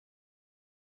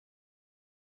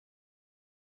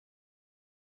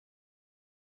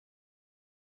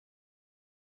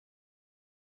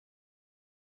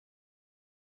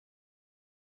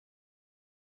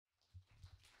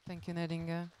Thank you,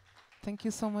 Neringa. Thank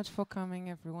you so much for coming,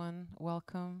 everyone.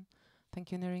 Welcome.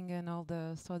 Thank you, Neringa, and all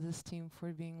the SODAS team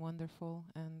for being wonderful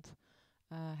and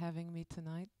having me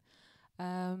tonight.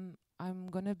 I'm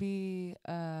going to be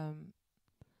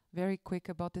very quick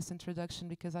about this introduction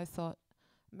because I thought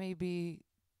maybe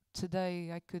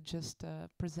today I could just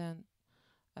present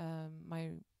my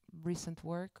recent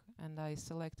work, and I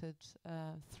selected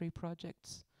 3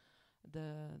 projects,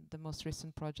 the most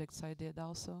recent projects I did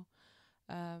also.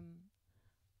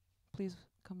 Please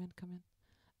come in.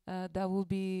 There will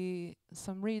be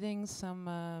some readings,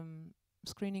 some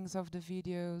screenings of the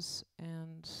videos,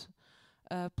 and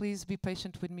please be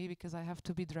patient with me because I have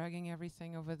to be dragging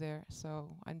everything over there.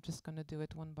 So I'm just going to do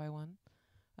it one by one.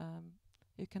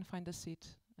 You can find a seat,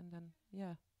 and then,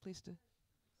 yeah, please do.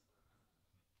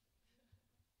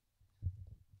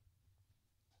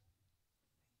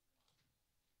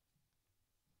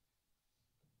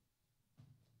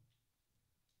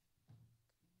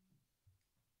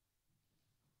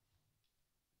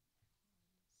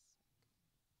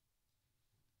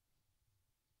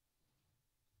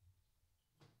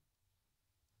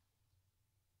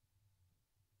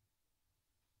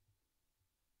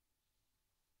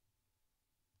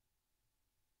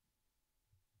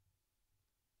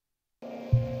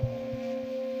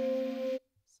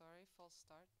 Sorry, false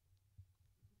start.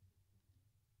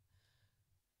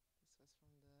 This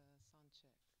was from the sound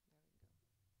check. There we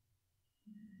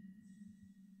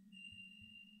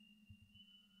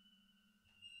go.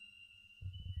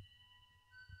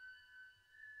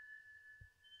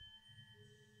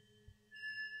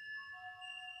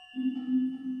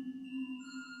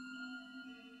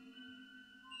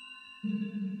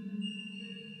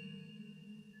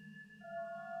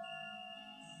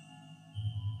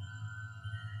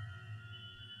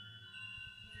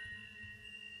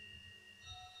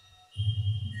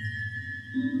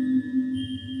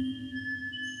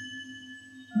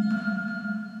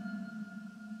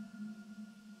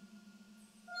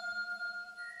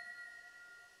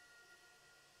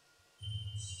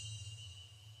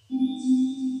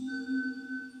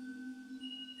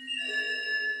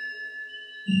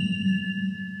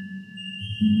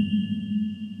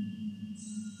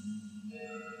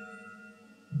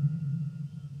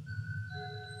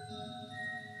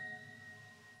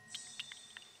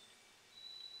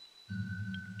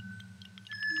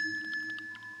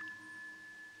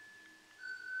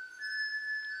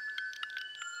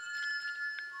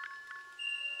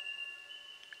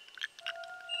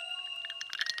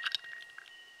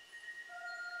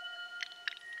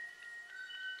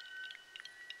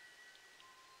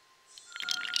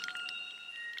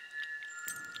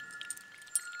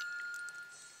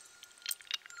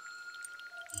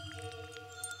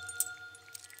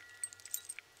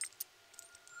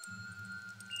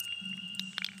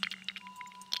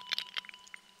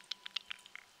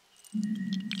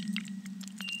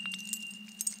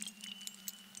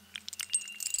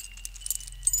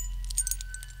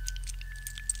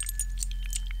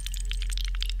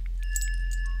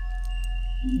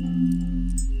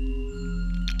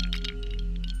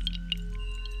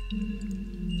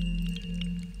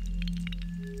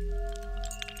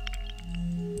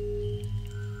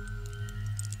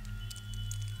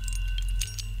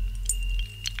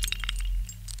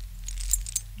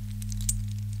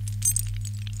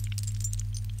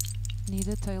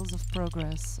 Neither Tales of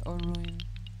Progress or Ruin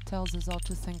tells us how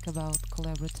to think about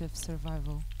collaborative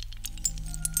survival.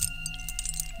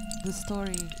 The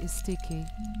story is sticky.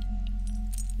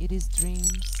 It is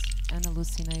dreams and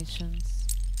hallucinations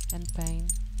and pain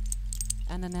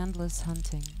and an endless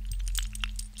hunting,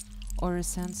 or a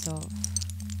sense of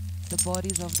the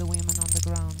bodies of the women on the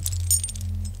ground.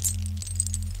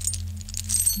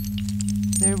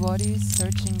 Their bodies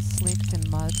searching slicked in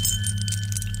mud,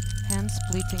 hands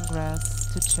splitting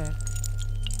grass to check.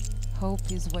 Hope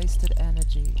is wasted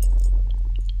energy.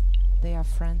 They are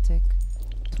frantic,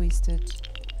 twisted,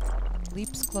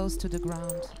 lips close to the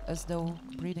ground as though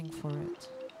breathing for it.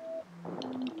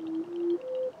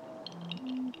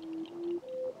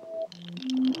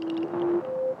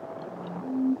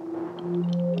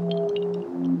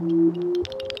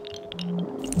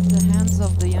 The hands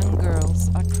of the young girls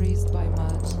are creased by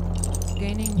mud,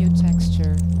 gaining new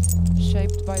texture,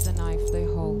 shaped by the knife they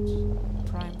hold,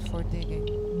 primed for digging.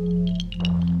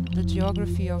 The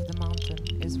geography of the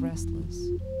mountain is restless.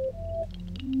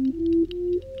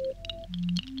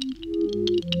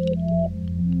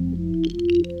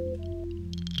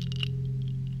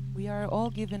 We are all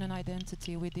given an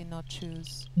identity we did not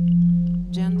choose.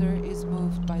 Gender is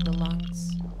moved by the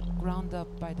lungs, ground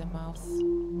up by the mouth,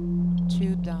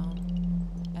 chewed down,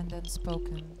 and then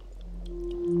spoken,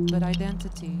 But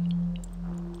identity,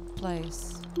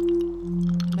 place,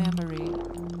 memory,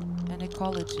 and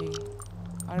ecology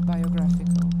are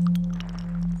biographical.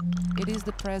 It is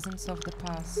the presence of the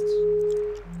past,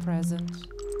 present,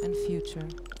 and future.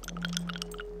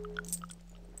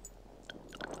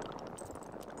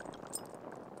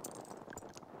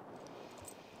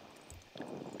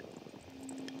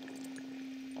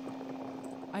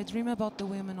 I dream about the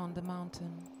women on the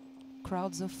mountain,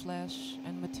 crowds of flesh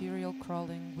and material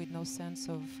crawling with no sense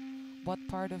of what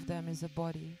part of them is a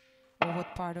body or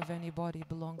what part of any body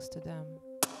belongs to them.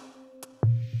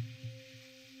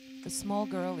 A small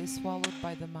girl is swallowed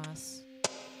by the mass,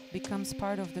 becomes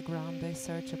part of the ground they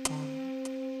search upon.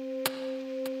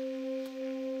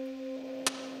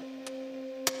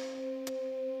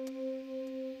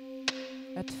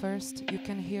 At first, you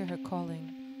can hear her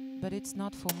calling, but it's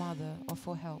not for mother or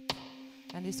for help,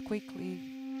 and is quickly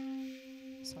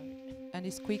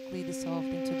dissolved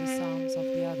into the sounds of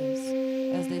the others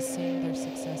as they sing their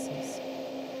successes.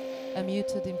 A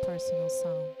muted impersonal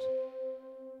sound.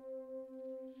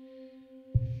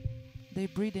 Their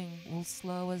breathing will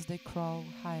slow as they crawl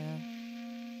higher,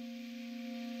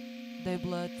 their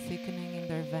blood thickening in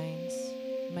their veins,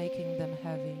 making them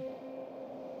heavy.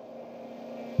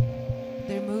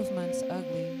 Their movements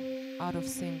ugly, out of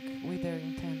sync with their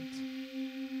intent.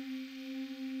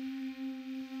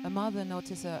 A mother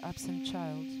notices her absent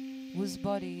child, whose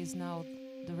body is now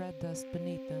the red dust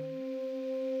beneath them.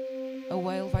 A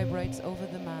wail vibrates over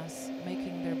the mass,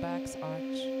 making their backs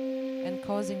arch and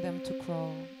causing them to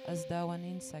crawl as though an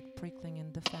insect prickling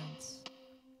in defense.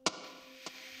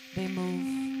 They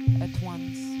move at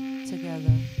once,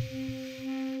 together.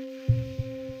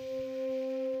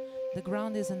 The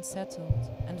ground is unsettled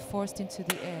and forced into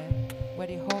the air, where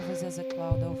it hovers as a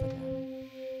cloud over them.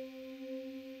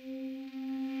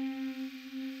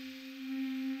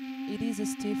 It is a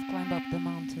stiff climb up the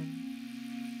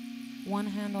mountain. One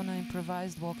hand on an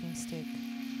improvised walking stick,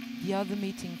 the other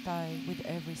meeting thigh with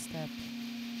every step.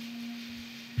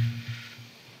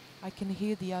 I can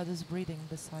hear the others breathing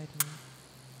beside me.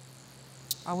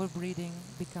 Our breathing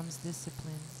becomes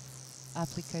discipline,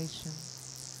 application,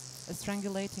 a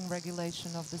strangulating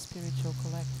regulation of the spiritual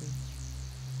collective.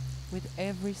 With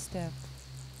every step,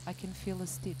 I can feel a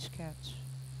stitch catch.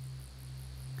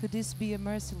 Could this be a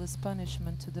merciless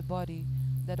punishment to the body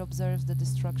that observes the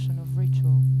destruction of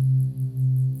ritual?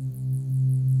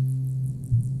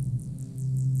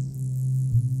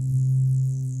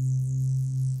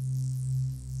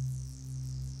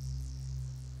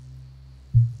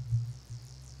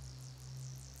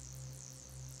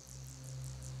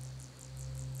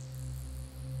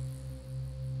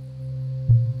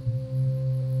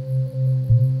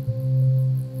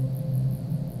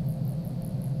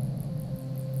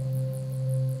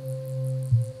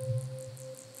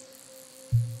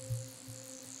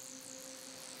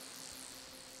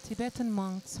 Tibetan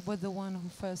monks were the one who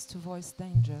first to voice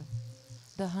danger.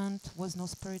 The hunt was no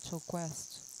spiritual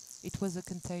quest. It was a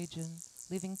contagion,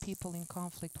 leaving people in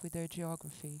conflict with their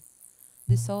geography,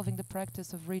 dissolving the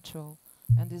practice of ritual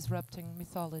and disrupting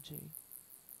mythology.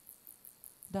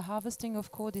 The harvesting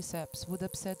of cordyceps would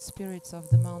upset spirits of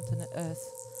the mountain earth,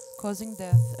 causing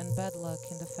death and bad luck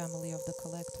in the family of the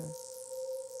collector.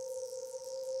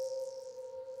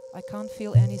 I can't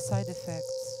feel any side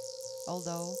effects,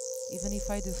 although even if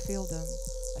I do feel them,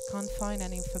 I can't find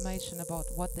any information about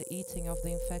what the eating of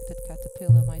the infected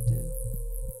caterpillar might do.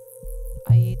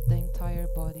 I eat the entire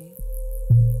body,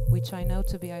 which I know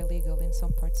to be illegal in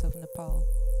some parts of Nepal.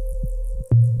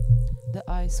 The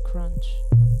eyes crunch.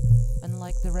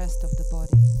 Unlike the rest of the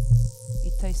body,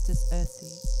 it tastes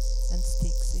earthy and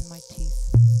sticks in my teeth.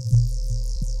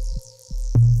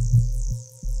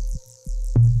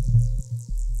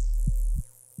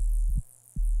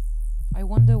 I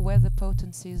wonder where the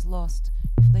potency is lost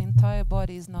if the entire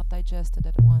body is not digested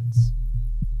at once.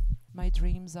 My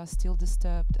dreams are still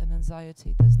disturbed and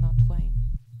anxiety does not wane.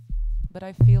 But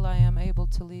I feel I am able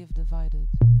to live divided,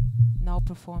 now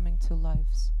performing two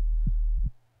lives.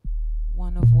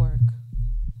 One of work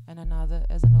and another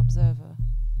as an observer.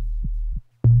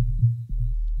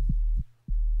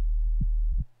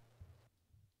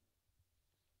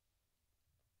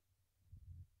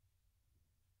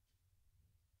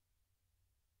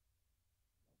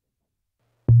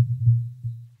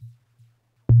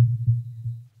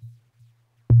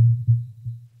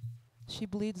 She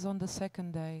bleeds on the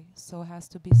second day, so has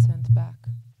to be sent back.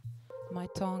 My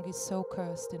tongue is so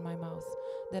cursed in my mouth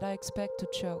that I expect to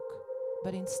choke,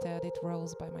 but instead it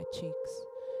rolls by my cheeks,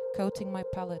 coating my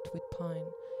palate with pine,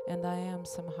 and I am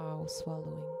somehow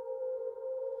swallowing.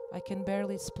 I can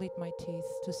barely split my teeth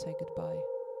to say goodbye.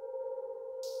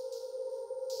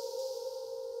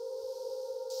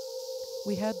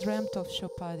 We had dreamt of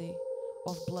Chopadi,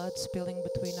 of blood spilling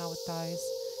between our thighs,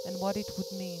 and what it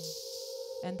would mean.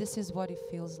 And this is what it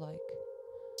feels like.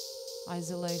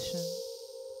 Isolation,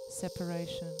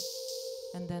 separation,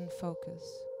 and then focus.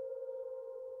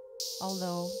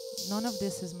 Although none of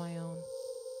this is my own.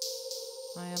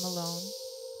 I am alone.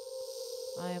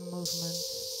 I am movement.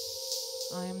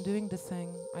 I am doing the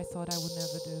thing I thought I would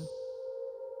never do.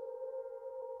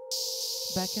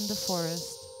 Back in the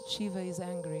forest, Shiva is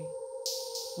angry.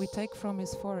 We take from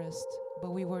his forest,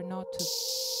 but we were not to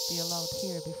be allowed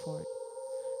here before.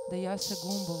 The Yasha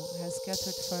Gumbo has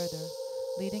scattered further,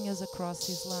 leading us across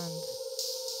his land.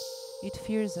 It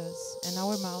fears us, and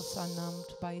our mouths are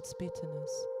numbed by its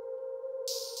bitterness.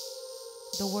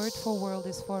 The word for world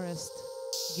is forest,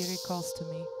 Giri calls to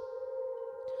me.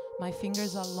 My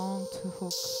fingers are long to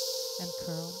hook and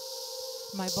curl.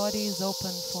 My body is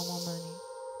open for more money.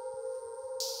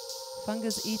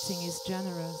 Fungus eating is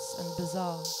generous and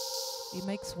bizarre. It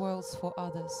makes worlds for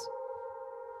others.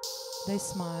 They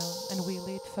smile and we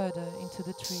lead further into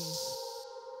the trees.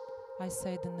 I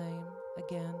say the name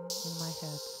again in my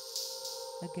head.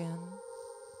 Again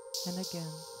and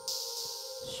again.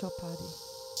 Chopadi.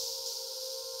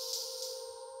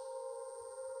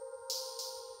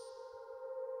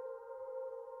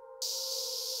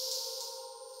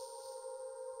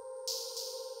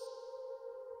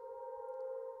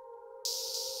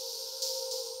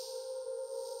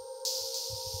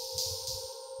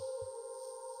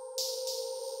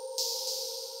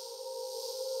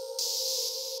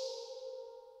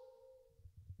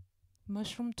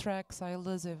 Mushroom tracks are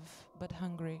elusive but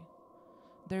hungry.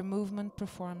 Their movement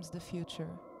performs the future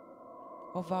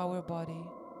of our body,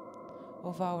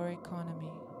 of our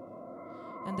economy.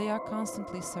 And they are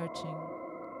constantly searching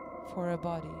for a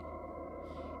body.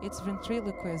 It's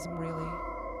ventriloquism, really.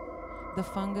 The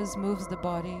fungus moves the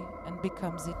body and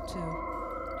becomes it too.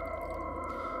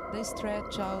 They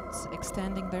stretch out,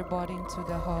 extending their body into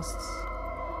the hosts,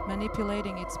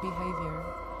 manipulating its behavior,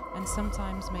 and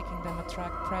sometimes making them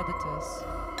attract predators,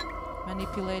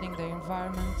 manipulating their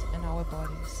environment and our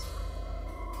bodies.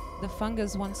 The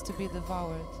fungus wants to be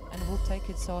devoured and will take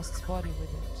its host's body with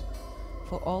it.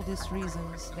 For all these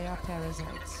reasons, they are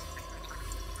parasites.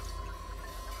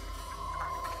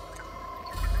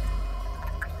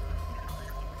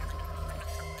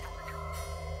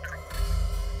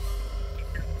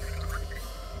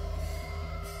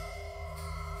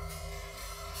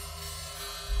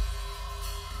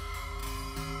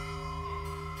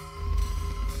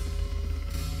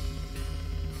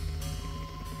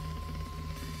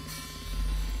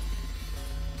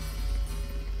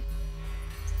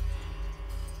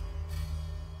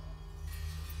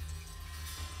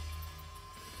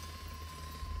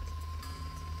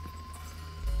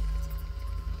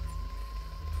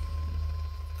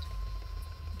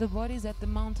 The bodies at the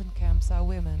mountain camps are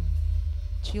women,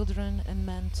 children and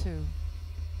men too,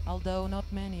 although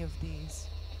not many of these,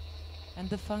 and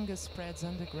the fungus spreads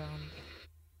underground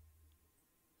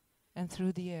and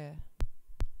through the air.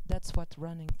 That's what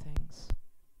running things.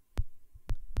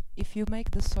 If you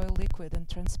make the soil liquid and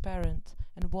transparent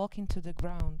and walk into the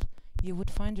ground, you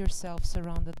would find yourself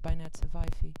surrounded by nets of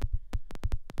ivy.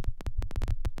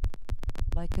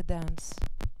 Like a dance,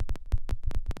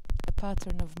 a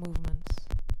pattern of movements.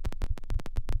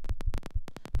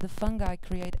 The fungi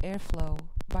create airflow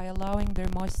by allowing their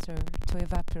moisture to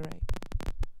evaporate,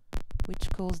 which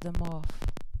cools them off,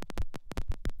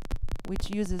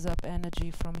 which uses up energy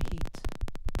from heat.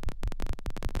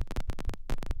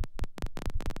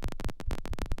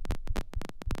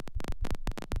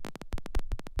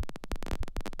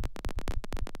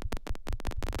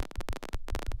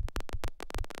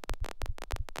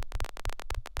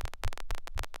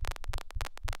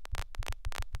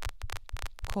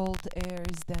 Cold air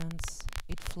is dense,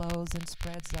 it flows and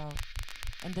spreads out,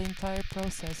 and the entire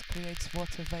process creates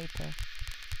water vapor,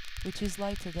 which is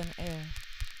lighter than air,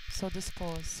 so the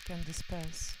spores can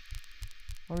disperse,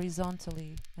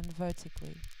 horizontally and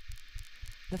vertically.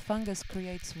 The fungus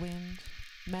creates wind,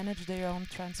 manage their own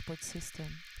transport system,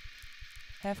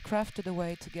 have crafted a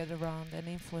way to get around and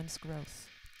influence growth,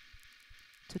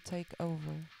 to take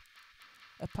over.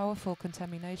 A powerful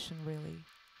contamination, really.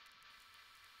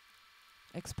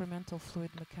 Experimental fluid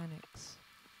mechanics.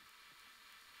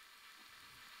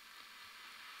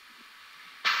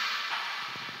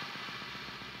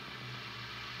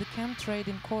 The chemtrade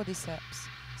in cordyceps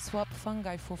swap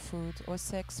fungi for food or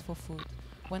sex for food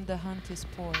when the hunt is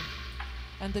poor,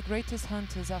 and the greatest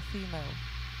hunters are female.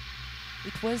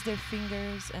 It was their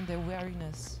fingers and their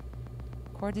wariness.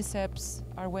 Cordyceps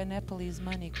are where Nepalese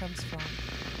money comes from,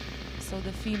 so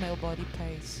the female body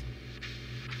pays.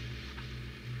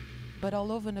 But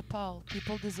all over Nepal,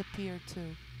 people disappear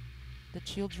too. The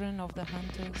children of the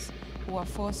hunters who are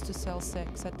forced to sell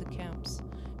sex at the camps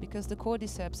because the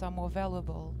cordyceps are more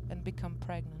valuable and become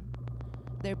pregnant.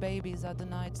 Their babies are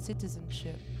denied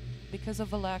citizenship because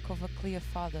of a lack of a clear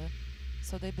father,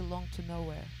 so they belong to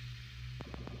nowhere.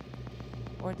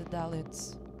 Or the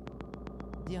Dalits,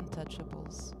 the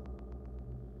untouchables,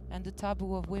 and the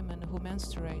taboo of women who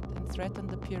menstruate and threaten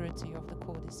the purity of the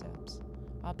cordyceps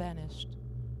are banished.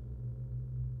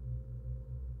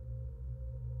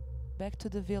 Back to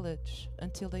the village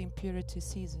until the impurity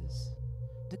ceases.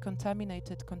 The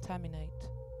contaminated contaminate.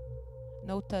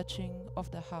 No touching of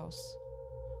the house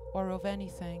or of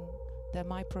anything that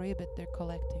might prohibit their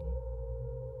collecting.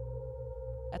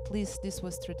 At least this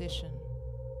was tradition.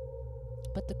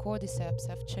 But the cordyceps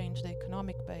have changed the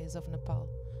economic base of Nepal,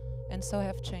 and so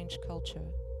have changed culture.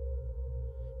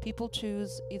 People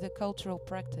choose either cultural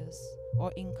practice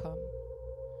or income.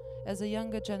 As a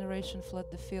younger generation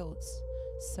flood the fields,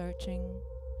 searching,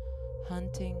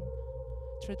 hunting,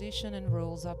 tradition and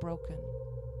rules are broken.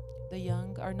 The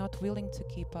young are not willing to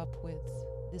keep up with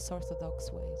these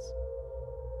orthodox ways.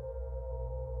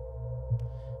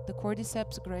 The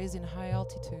cordyceps graze in high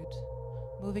altitude,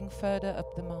 moving further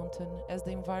up the mountain as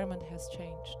the environment has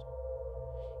changed.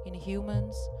 In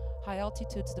humans, high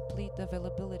altitudes deplete the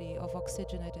availability of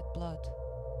oxygenated blood.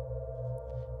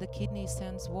 The kidney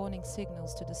sends warning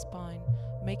signals to the spine,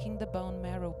 making the bone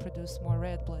marrow produce more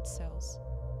red blood cells.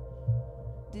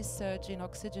 This surge in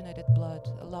oxygenated blood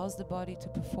allows the body to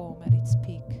perform at its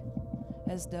peak,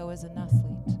 as though as an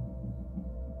athlete.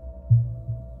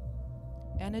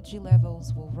 Energy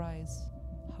levels will rise.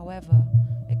 However,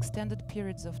 extended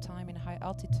periods of time in high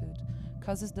altitude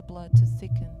causes the blood to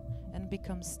thicken and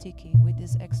become sticky with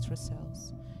these extra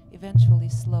cells, eventually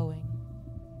slowing.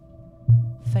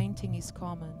 Fainting is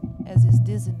common, as is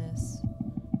dizziness,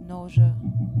 nausea,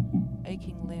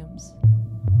 aching limbs,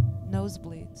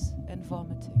 nosebleeds, and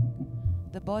vomiting.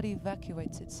 The body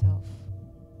evacuates itself.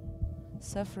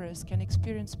 Sufferers can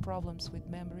experience problems with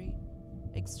memory,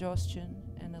 exhaustion,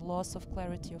 and a loss of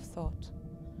clarity of thought.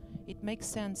 It makes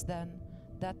sense then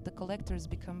that the collectors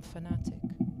become fanatic.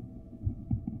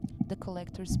 The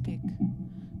collectors pick,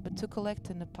 but to collect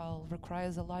in Nepal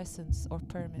requires a license or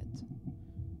permit.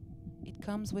 It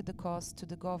comes with a cost to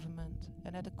the government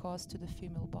and at a cost to the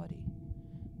female body.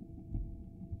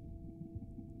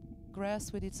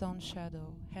 Grass with its own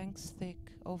shadow hangs thick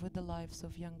over the lives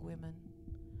of young women,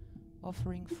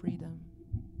 offering freedom,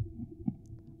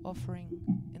 offering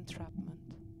entrapment.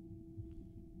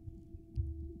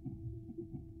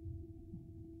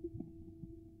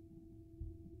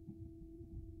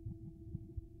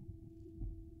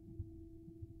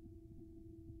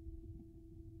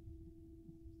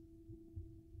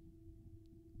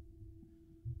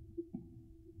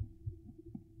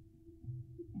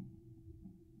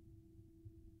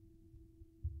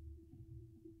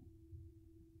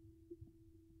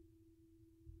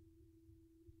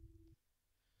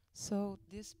 So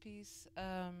this piece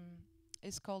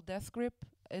is called Death Grip.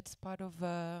 It's part of,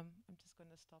 I'm just going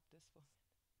to stop this one.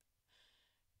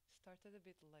 Started a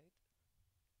bit late.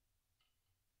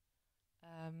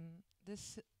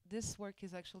 This work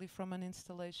is actually from an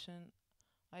installation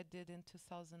I did in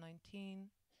 2019.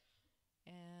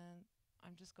 And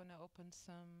I'm just going to open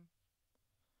some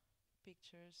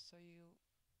pictures so you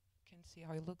can see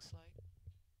how it looks like.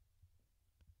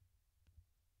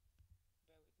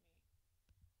 Bear with me.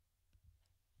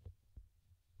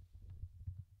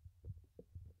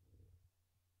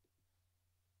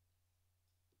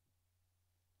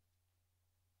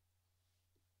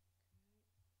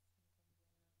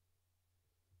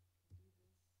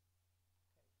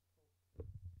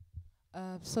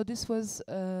 So this was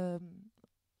an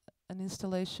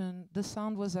installation. The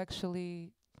sound was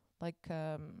actually like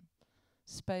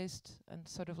spaced and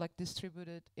sort of like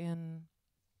distributed in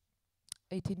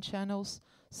 18 channels.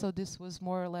 So this was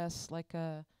more or less like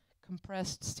a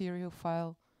compressed stereo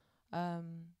file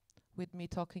with me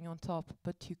talking on top,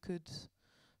 but you could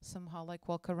somehow like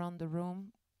walk around the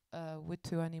room with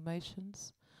two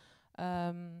animations.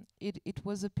 It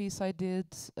was a piece I did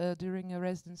during a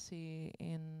residency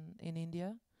in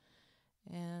India,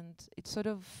 and it sort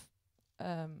of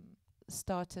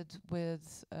started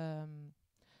with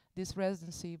this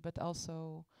residency, but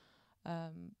also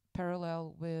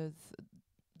parallel with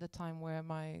the time where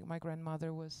my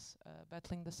grandmother was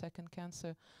battling the second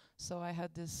cancer. So I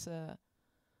had this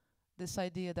this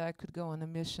idea that I could go on a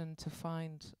mission to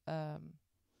find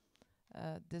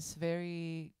this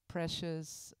very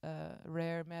precious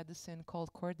rare medicine called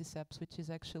cordyceps, which is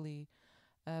actually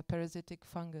a parasitic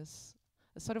fungus,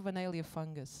 a sort of an alien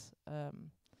fungus.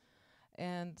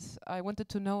 And I wanted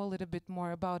to know a little bit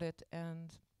more about it,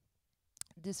 and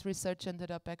this research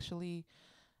ended up actually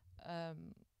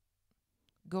um,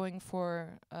 going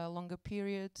for a longer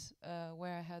period,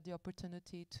 where I had the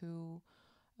opportunity to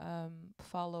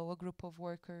follow a group of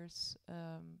workers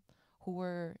who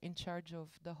were in charge of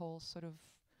the whole sort of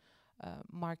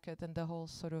market and the whole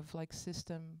sort of like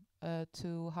system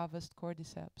to harvest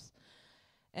cordyceps.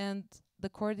 And the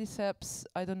cordyceps,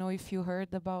 I don't know if you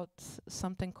heard about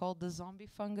something called the zombie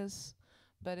fungus,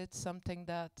 but it's something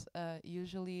that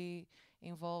usually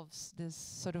involves this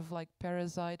sort of like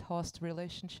parasite-host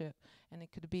relationship, and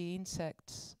it could be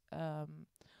insects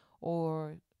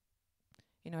or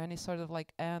any sort of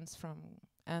like ants, from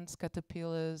ants,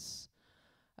 caterpillars,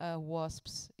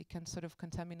 wasps. It can sort of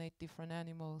contaminate different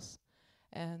animals,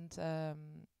 and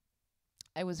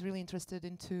I was really interested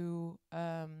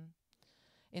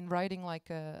in writing like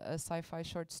a sci-fi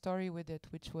short story with it,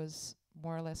 which was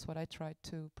more or less what I tried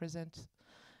to present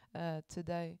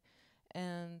today,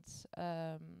 and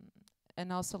um,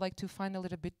 and also like to find a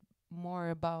little bit more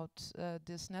about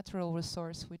this natural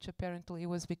resource, which apparently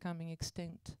was becoming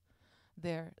extinct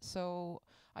there. So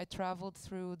I traveled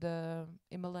through the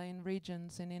Himalayan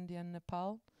regions in India and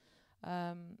Nepal,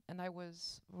 and I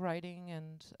was writing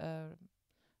and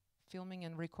filming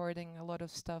and recording a lot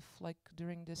of stuff like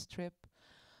during this trip.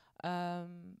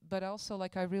 But also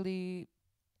like I really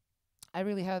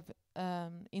have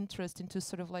interest into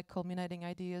sort of like culminating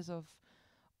ideas of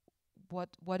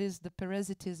what is the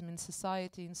parasitism in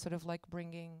society, and sort of like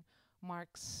bringing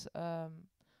Marx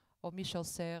or Michel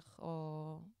Serres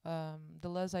or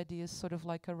Deleuze ideas sort of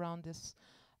like around this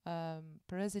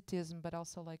parasitism, but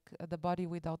also like the body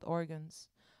without organs,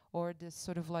 or this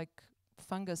sort of like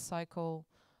fungus cycle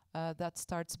that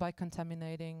starts by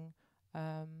contaminating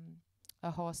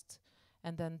a host,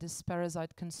 and then this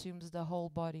parasite consumes the whole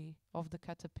body of the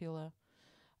caterpillar.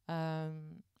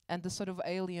 And the sort of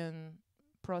alien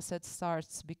process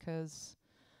starts because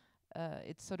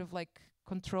it sort of like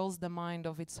controls the mind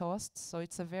of its hosts. So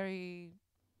it's a very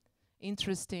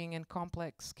interesting and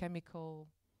complex chemical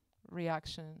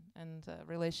reaction and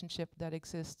relationship that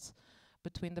exists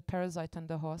between the parasite and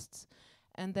the hosts.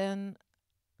 And then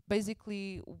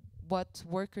basically what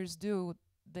workers do,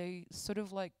 they sort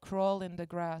of like crawl in the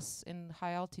grass in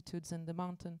high altitudes in the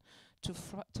mountain to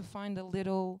find a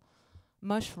little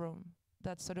mushroom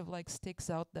that sort of like sticks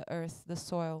out the earth, the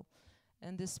soil.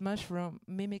 And this mushroom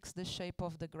mimics the shape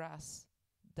of the grass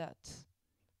that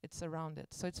it's around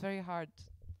it. So it's very hard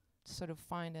to sort of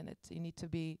find in it. You need to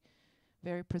be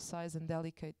very precise and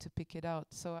delicate to pick it out.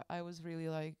 So I was really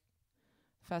like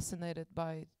fascinated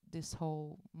by this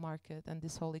whole market and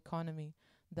this whole economy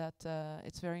that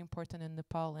it's very important in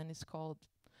Nepal, and it's called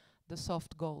the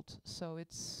soft gold. So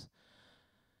it's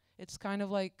kind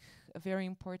of like a very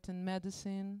important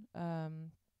medicine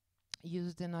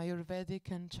used in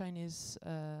Ayurvedic and Chinese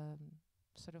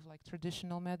sort of like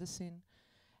traditional medicine.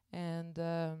 And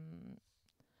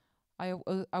I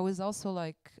was also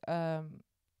like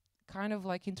kind of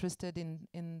like interested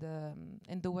in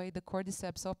the way the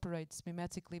cordyceps operates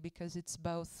mimetically, because it's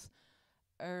both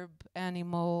herb,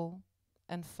 animal,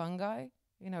 and fungi.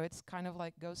 It's kind of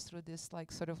like goes through this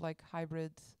like sort of like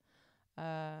hybrid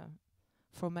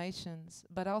formations,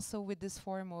 but also with this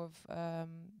form of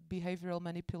behavioral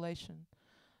manipulation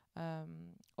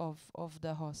of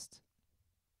the host.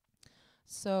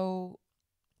 So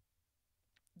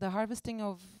the harvesting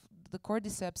of the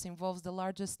cordyceps involves the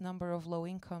largest number of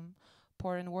low-income,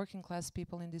 poor and working-class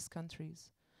people in these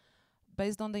countries.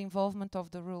 Based on the involvement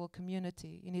of the rural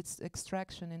community in its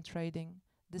extraction and trading,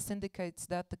 this indicates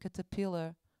that the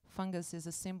caterpillar fungus is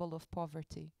a symbol of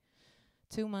poverty.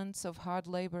 2 months of hard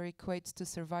labor equates to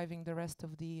surviving the rest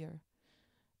of the year.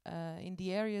 In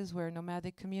the areas where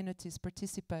nomadic communities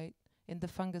participate in the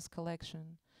fungus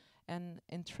collection and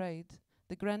in trade,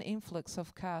 the grand influx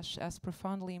of cash has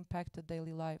profoundly impacted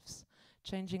daily lives,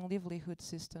 changing livelihood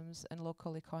systems and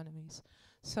local economies.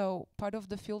 So part of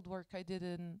the field work I did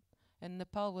in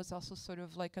Nepal was also sort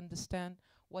of like understand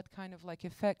what kind of like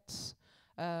effects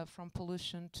from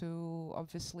pollution to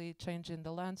obviously change in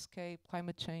the landscape,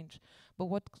 climate change, but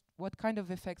what kind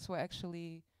of effects were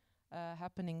actually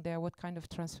happening there, what kind of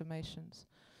transformations.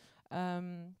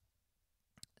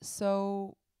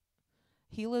 So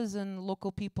healers and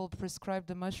local people prescribed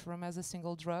the mushroom as a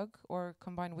single drug or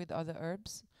combined with other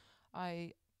herbs.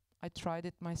 I tried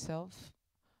it myself,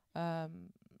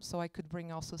 so I could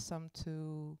bring also some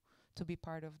to be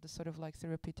part of the sort of like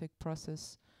therapeutic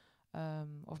process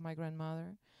of my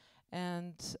grandmother.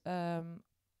 And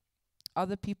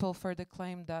other people further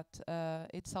claim that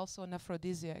it's also an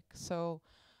aphrodisiac. So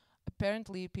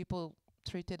apparently people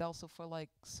treated also for like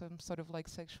some sort of like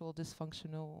sexual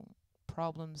dysfunctional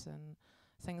problems and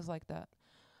things like that.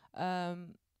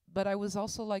 Um, but I was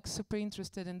also like super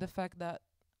interested in the fact that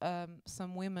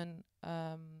some women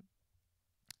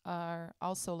are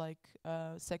also like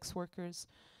sex workers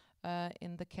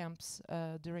in the camps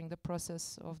during the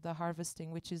process of the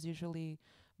harvesting, which is usually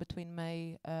between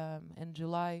May and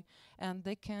July, and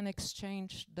they can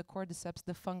exchange the cordyceps,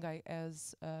 the fungi,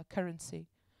 as currency.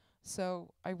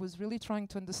 So I was really trying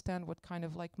to understand what kind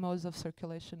of like modes of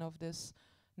circulation of this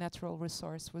natural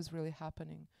resource was really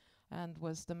happening, and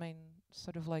was the main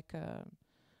sort of like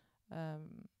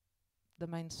the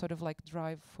main sort of like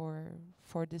drive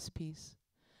for this piece.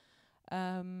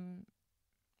 Um,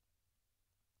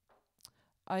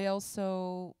 I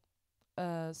also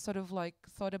sort of like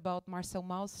thought about Marcel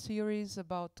Mauss' theories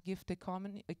about gift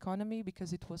economy,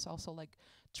 because it was also like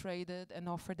traded and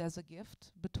offered as a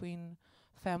gift between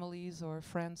families or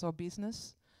friends or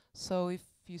business. So if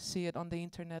you see it on the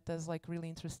internet, there's like really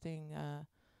interesting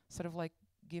sort of like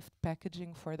gift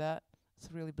packaging for that. It's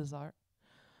really bizarre.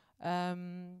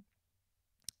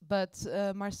 But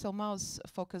Marcel Mauss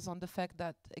focused on the fact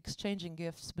that exchanging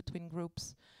gifts between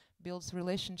groups builds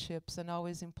relationships and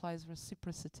always implies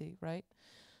reciprocity, right?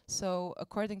 So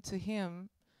according to him,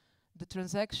 the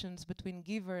transactions between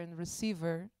giver and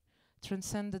receiver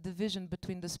transcend the division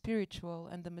between the spiritual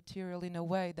and the material in a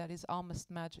way that is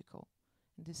almost magical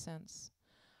in this sense.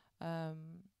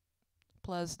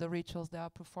 Plus the rituals that are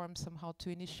performed somehow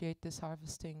to initiate this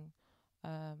harvesting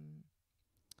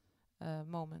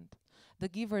moment. The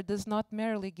giver does not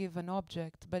merely give an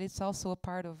object, but it's also a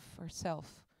part of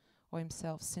herself or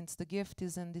himself, since the gift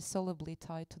is indissolubly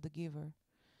tied to the giver.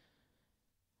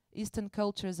 Eastern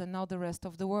cultures and now the rest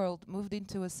of the world moved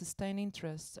into a sustained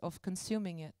interest of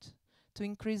consuming it to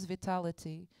increase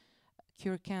vitality,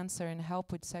 cure cancer, and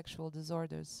help with sexual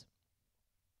disorders.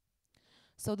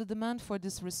 So the demand for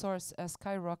this resource has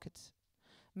skyrocketed,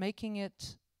 making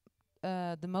it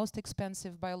the most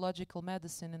expensive biological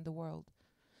medicine in the world.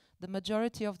 The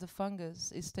majority of the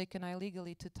fungus is taken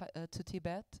illegally to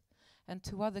Tibet and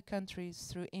to other countries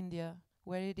through India,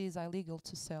 where it is illegal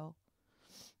to sell.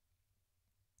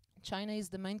 China is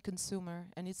the main consumer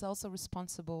and is also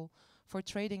responsible for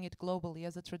trading it globally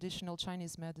as a traditional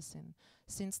Chinese medicine,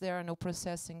 since there are no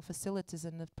processing facilities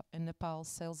in Nepal,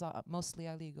 sales are mostly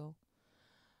illegal.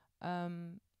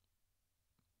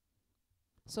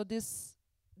 So this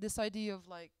idea of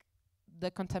like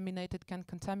the contaminated can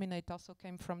contaminate also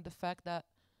came from the fact that,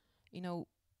 you know,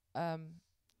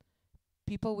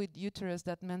 people with uterus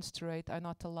that menstruate are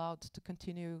not allowed to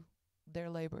continue their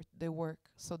labor, their work,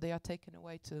 so they are taken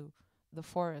away to the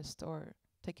forest or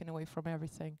taken away from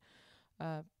everything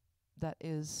that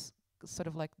is sort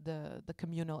of like the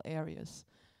communal areas.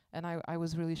 And I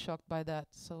was really shocked by that.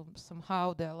 So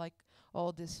somehow there are like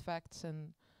all these facts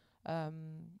and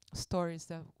stories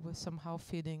that were somehow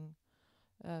feeding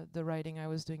the writing I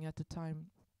was doing at the time.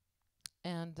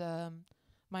 And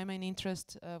my main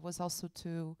interest was also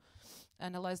to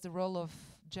analyze the role of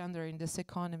gender in this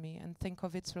economy and think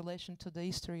of its relation to the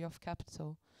history of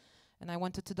capital. And I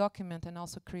wanted to document and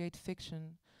also create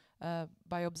fiction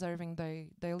by observing their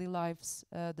daily lives,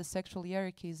 the sexual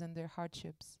hierarchies and their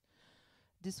hardships.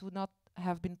 This would not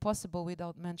have been possible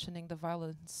without mentioning the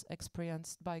violence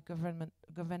experienced by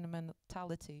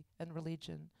governmentality and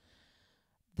religion.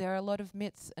 There are a lot of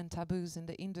myths and taboos in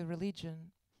the Hindu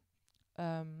religion.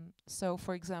 So,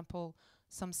 for example,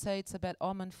 some say it's a bad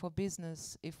omen for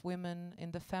business if women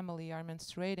in the family are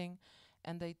menstruating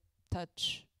and they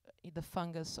touch the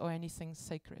fungus or anything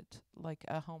sacred, like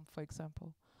a home, for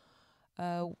example.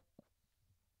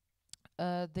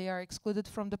 They are excluded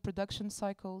from the production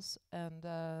cycles and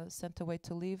sent away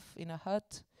to live in a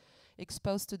hut,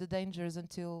 exposed to the dangers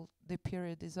until the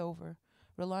period is over,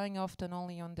 relying often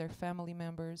only on their family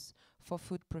members for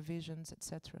food provisions,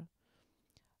 etc.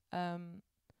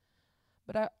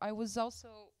 But I was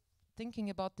also thinking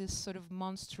about this sort of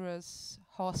monstrous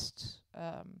host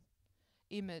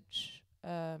image.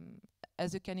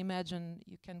 As you can imagine,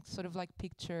 you can sort of like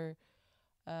picture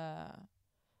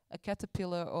a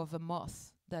caterpillar of a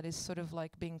moth that is sort of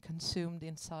like being consumed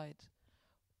inside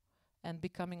and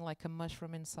becoming like a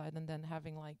mushroom inside, and then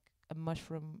having like a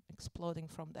mushroom exploding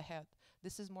from the head.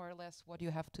 This is more or less what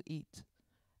you have to eat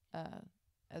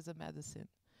as a medicine.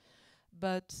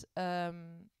 But I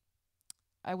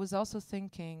was also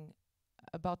thinking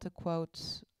about a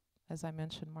quote, as I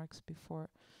mentioned Marx before.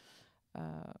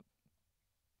 Let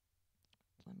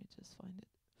me just find it.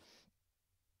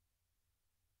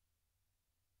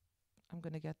 I'm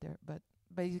gonna get there, but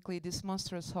basically this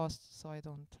monstrous host, so I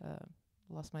don't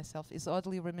lost myself, is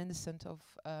oddly reminiscent of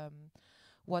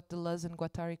what Deleuze and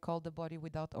Guattari call the body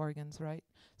without organs, right?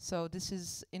 So this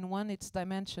is, in one its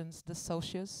dimensions, the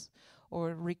socius,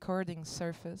 or recording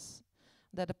surface,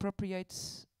 that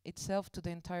appropriates itself to the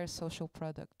entire social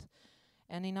product.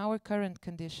 And in our current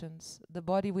conditions, the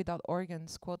body without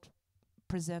organs, quote,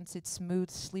 presents its smooth,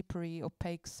 slippery,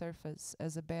 opaque surface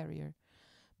as a barrier.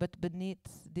 But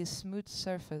beneath this smooth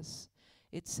surface,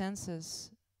 it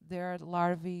senses there are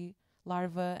larvae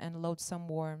and loathsome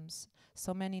worms,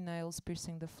 so many nails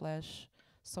piercing the flesh,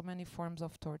 so many forms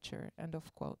of torture, end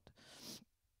of quote.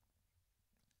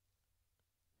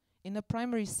 In a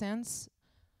primary sense,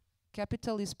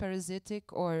 capital is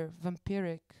parasitic or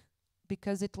vampiric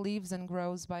because it lives and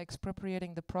grows by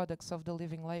expropriating the products of the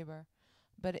living labor.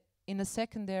 But in a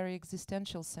secondary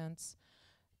existential sense,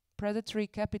 predatory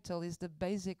capital is the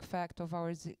basic fact of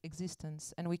our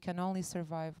existence, and we can only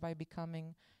survive by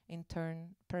becoming, in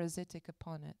turn, parasitic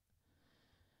upon it.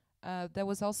 There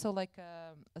was also like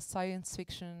a science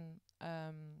fiction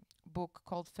book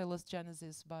called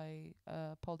Genesis by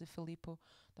Paul Di Filippo.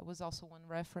 That was also one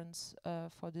reference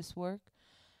for this work,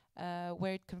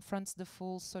 where it confronts the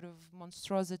full sort of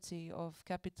monstrosity of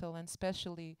capital, and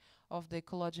especially of the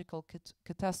ecological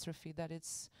catastrophe that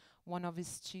it's one of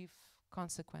its chief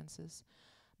consequences.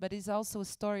 But it's also a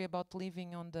story about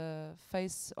living on the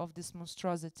face of this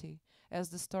monstrosity. As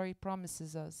the story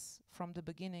promises us from the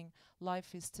beginning,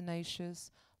 life is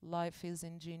tenacious, life is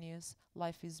ingenious,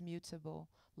 life is mutable,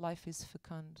 life is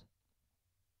fecund.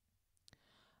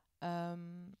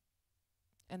 And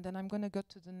then I'm going to go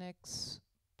to the next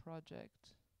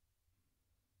project.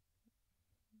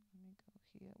 Let me go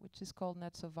here, which is called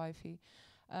Nets of Wi-Fi.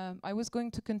 I was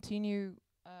going to continue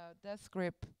Death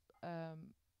Grip,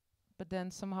 but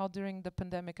then somehow during the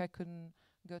pandemic I couldn't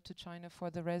go to China for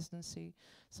the residency.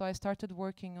 So I started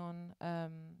working on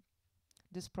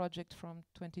this project from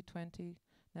 2020,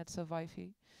 Nets of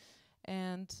Wi-Fi.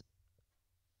 And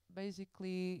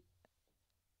basically,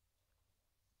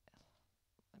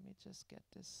 let me just get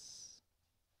this.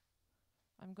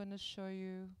 I'm going to show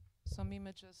you some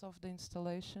images of the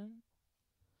installation.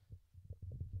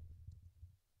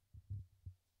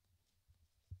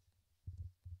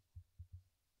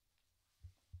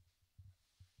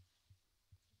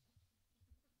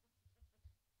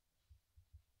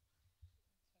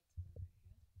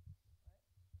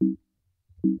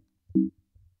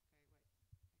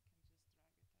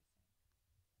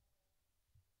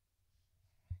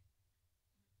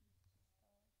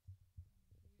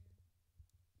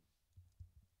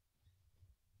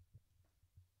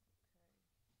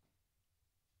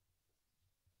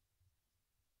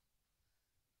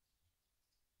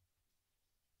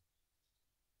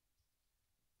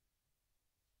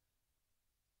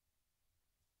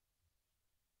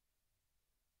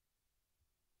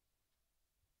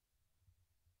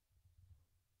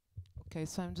 Okay,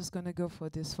 so I'm just gonna go for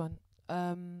this one.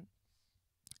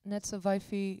 Nets of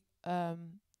Wi-Fi,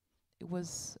 it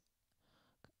was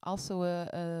also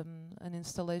an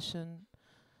installation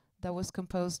that was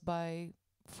composed by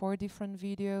 4 different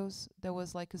videos. There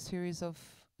was like a series of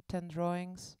 10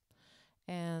 drawings,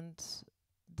 and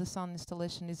the sound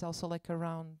installation is also like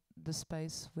around the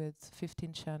space with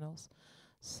 15 channels.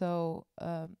 So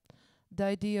the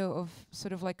idea of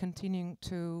sort of like continuing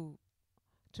to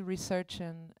research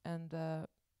and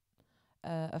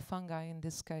a fungi in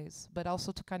this case, but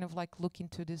also to kind of like look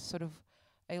into this sort of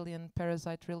alien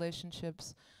parasite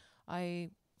relationships. I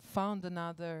found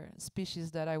another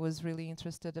species that I was really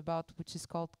interested about, which is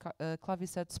called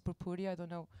Claviceps purpurea. I don't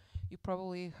know, you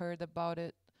probably heard about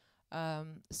it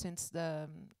since the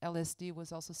LSD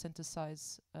was also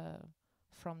synthesized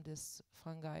from this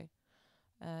fungi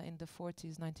in the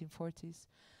 1940s.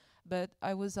 But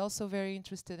I was also very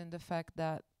interested in the fact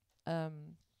that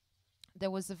there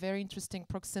was a very interesting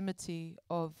proximity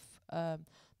of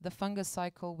the fungus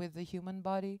cycle with the human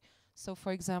body. So,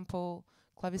 for example,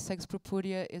 Claviceps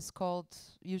purpurea is called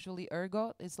usually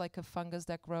ergot. It's like a fungus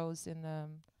that grows in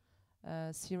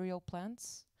cereal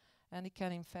plants, and it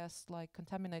can infest, like,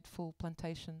 contaminate full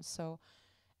plantations. So,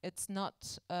 it's not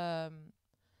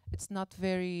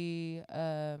very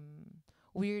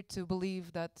weird to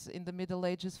believe that in the Middle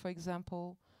Ages, for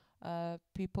example,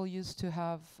 people used to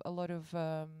have a lot of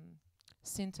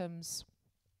symptoms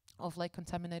of like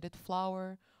contaminated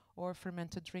flour or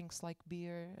fermented drinks like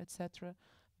beer, etc.,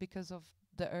 because of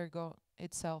the ergot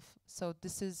itself. So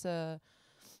this is a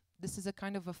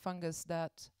kind of a fungus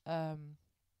that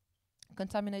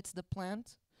contaminates the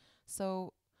plant.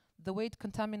 So the way it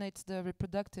contaminates the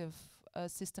reproductive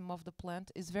system of the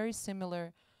plant is very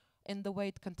similar in the way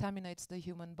it contaminates the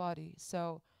human body.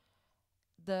 So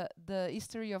the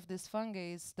history of this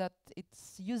fungi is that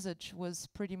its usage was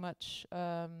pretty much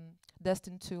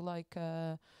destined to like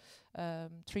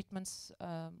treatments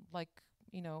like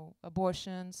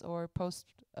abortions or post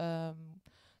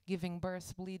giving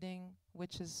birth bleeding,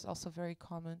 which is also very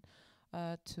common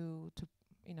to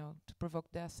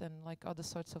provoke death and like other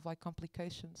sorts of like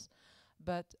complications.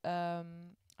 But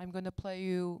I'm going to play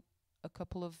you a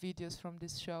couple of videos from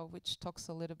this show which talks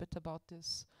a little bit about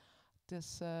this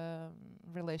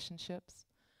relationships.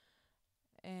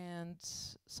 And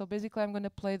so basically I'm going to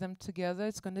play them together.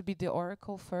 It's going to be the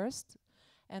Oracle first,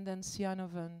 and then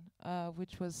Cyanovan,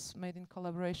 which was made in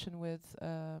collaboration with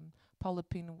Paula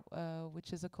Pin,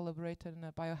 which is a collaborator and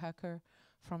a biohacker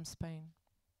from Spain.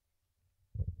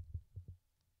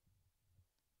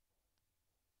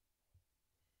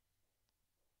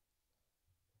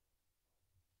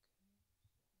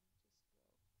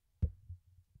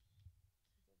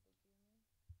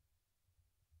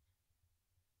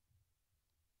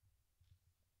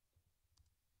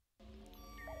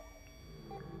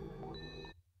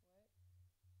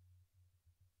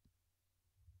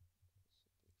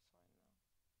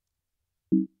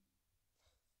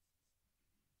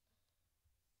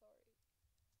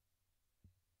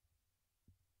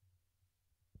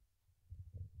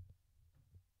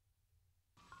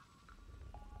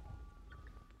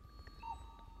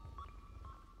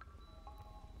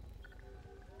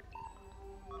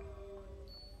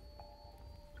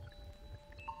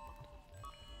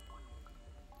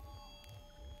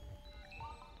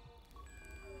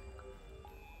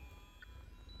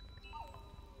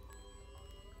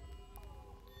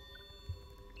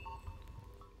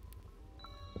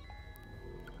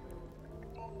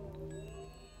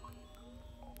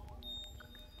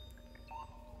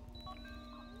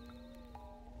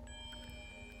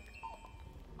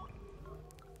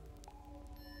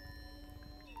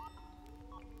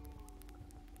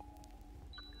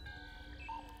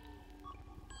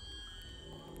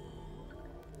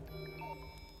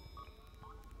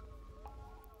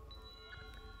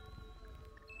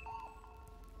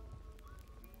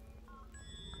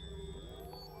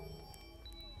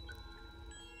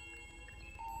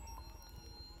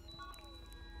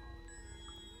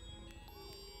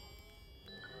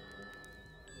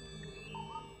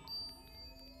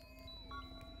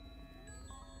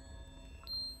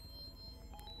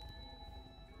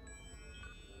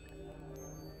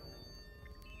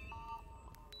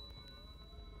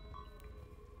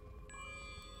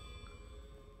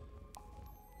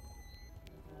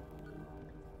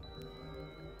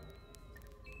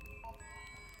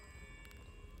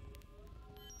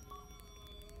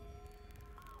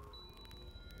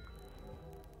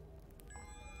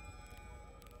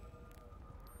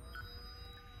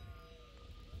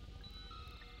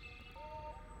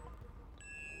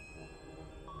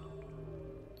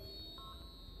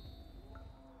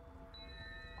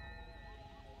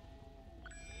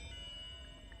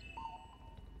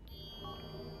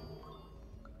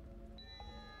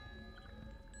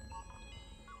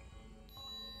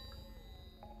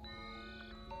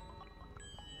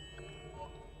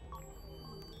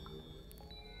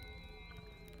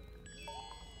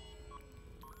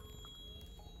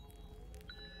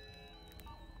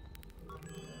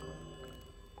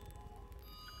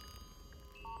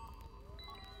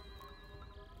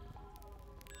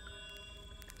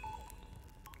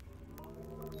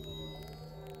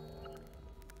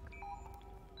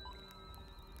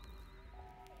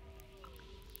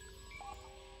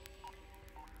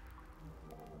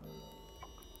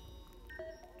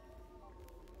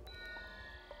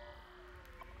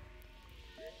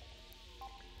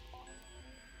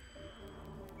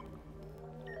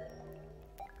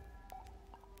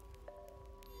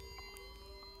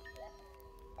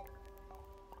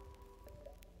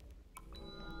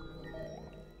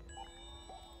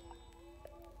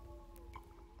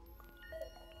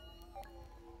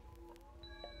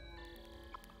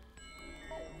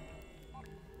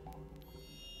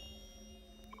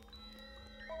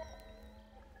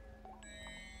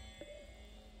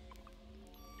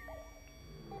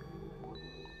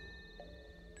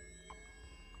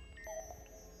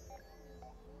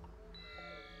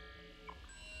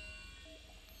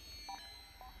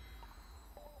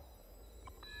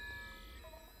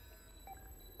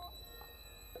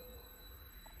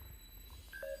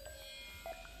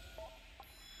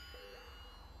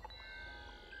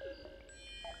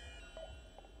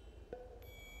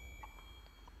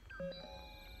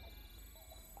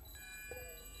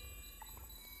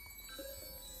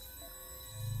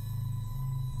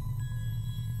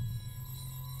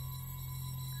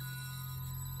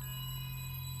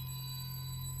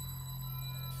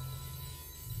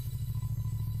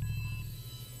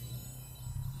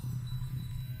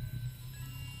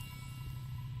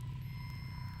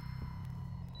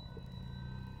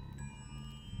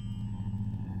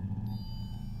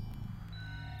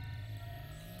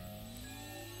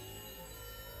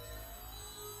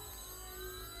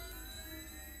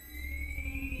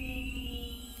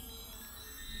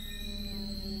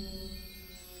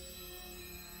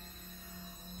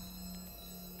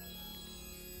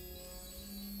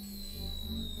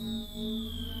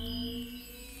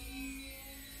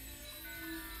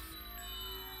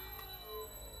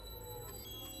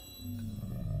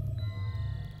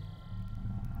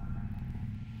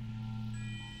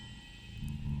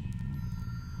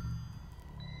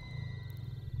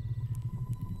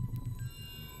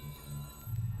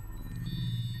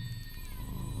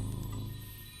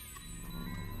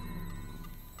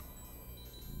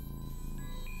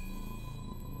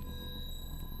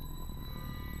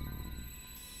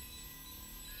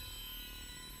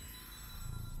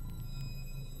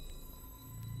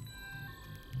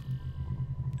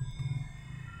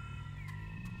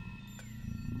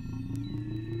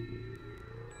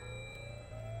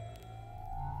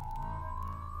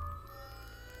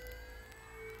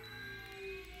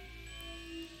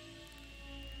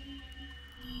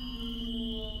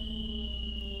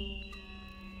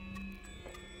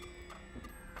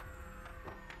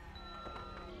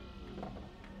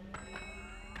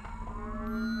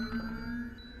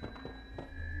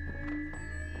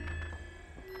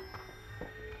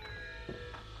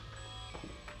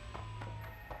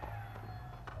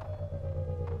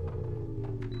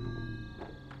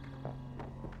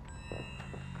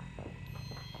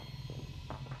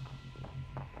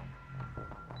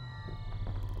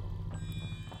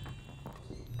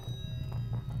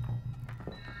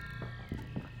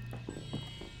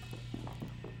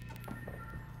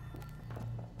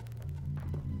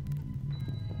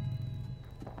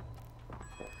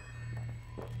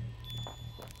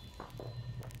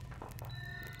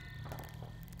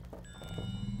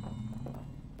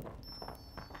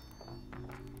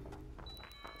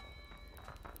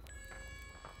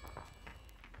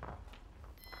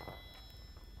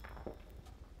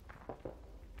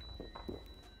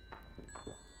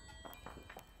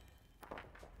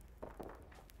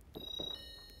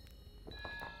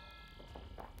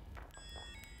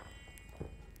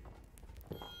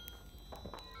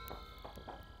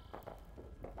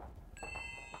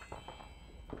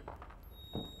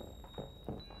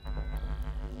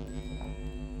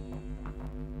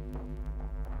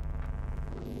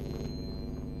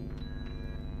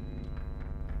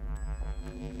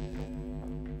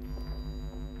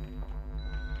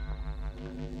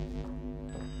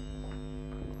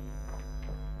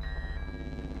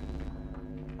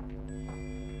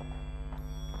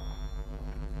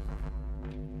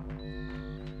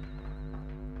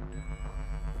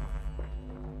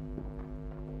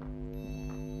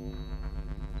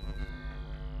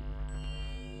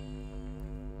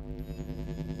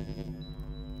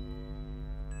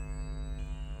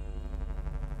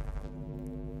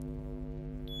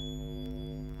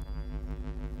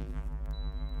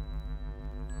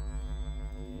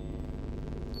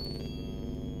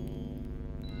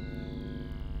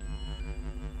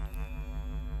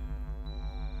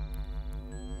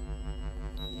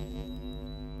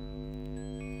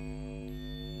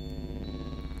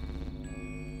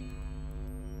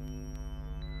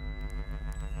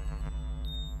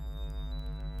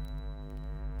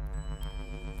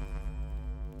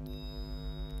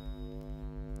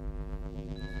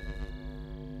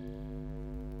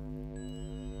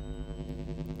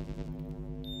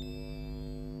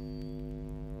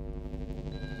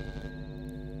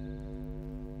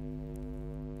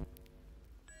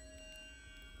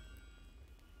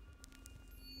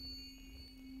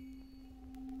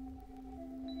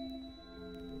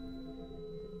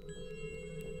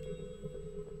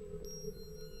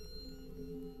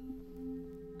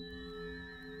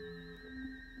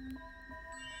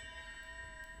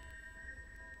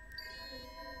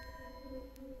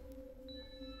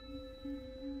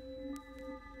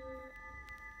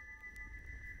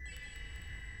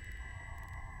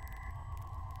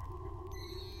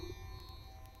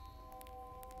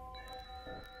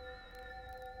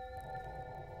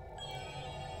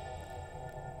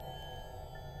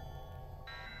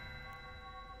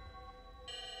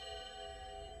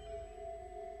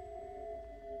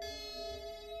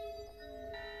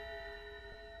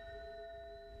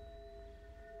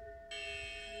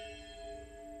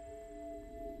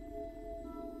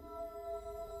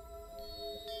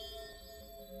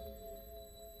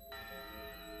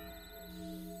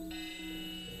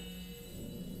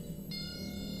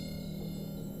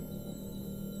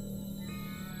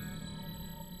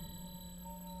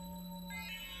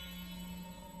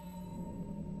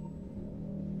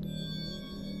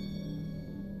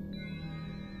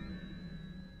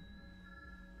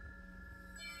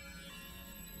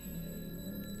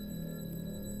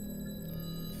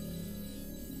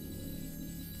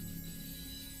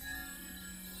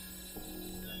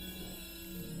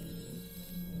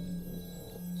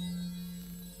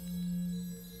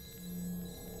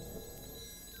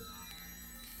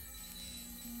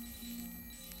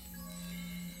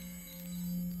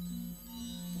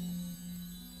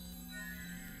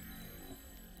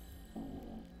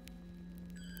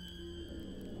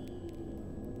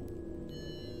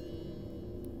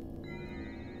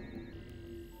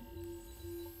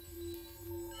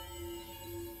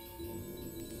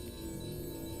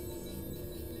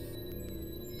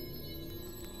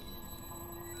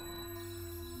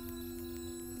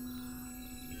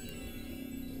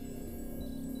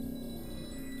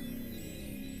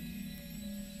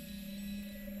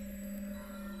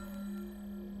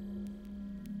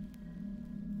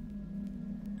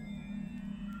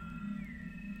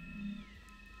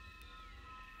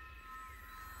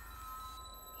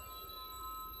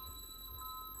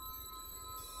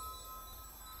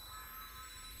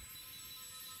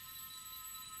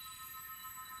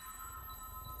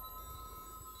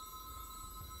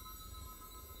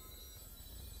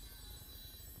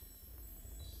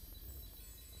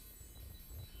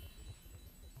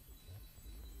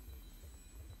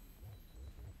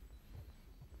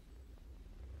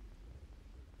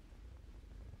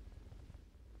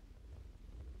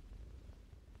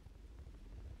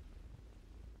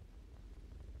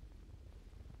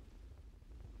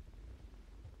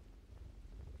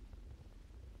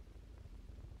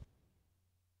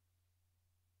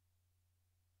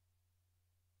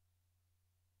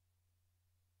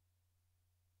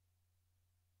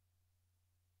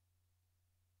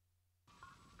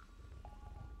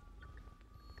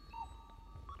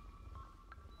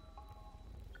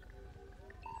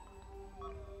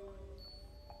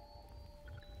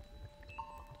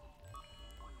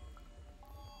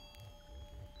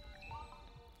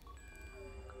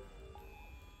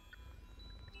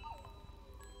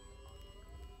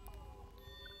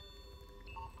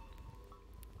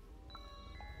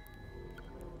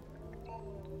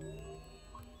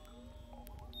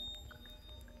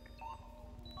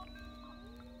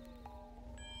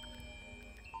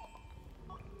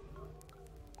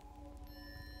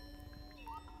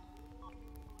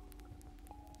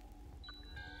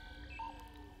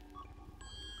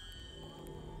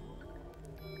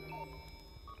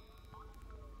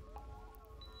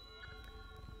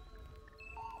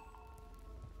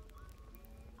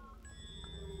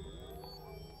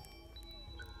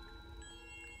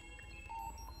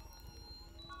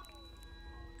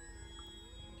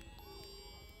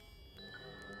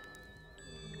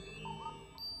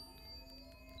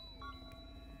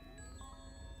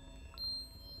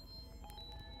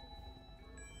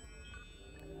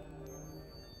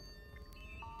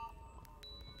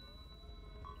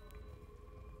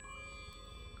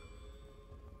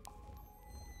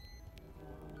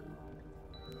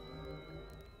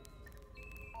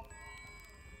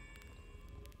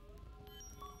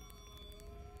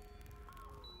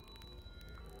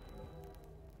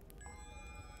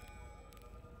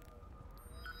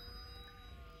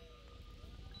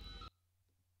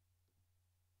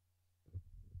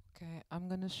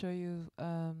 going to show you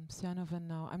Cyanoven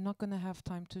now. I'm not going to have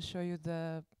time to show you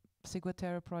the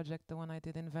Ciguatera project, the one I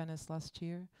did in Venice last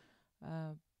year,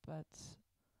 but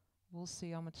we'll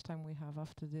see how much time we have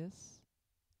after this,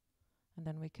 and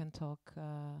then we can talk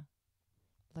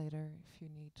later if you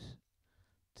need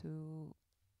to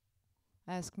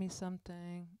ask me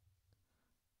something.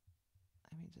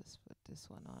 Let me just put this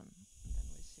one on, and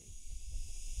then we see.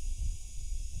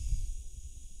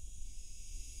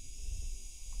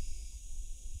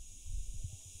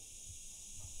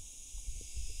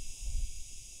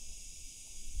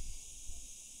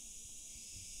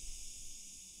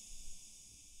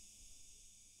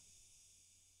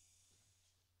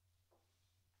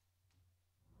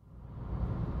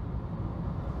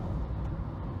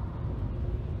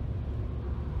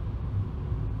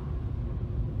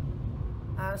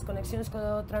 As conexións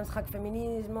co transhack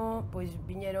feminismo pois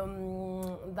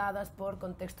viñeron dadas por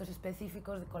contextos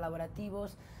específicos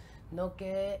colaborativos no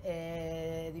que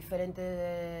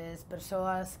diferentes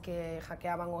persoas que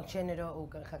hackeaban o xénero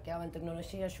ou que hackeaban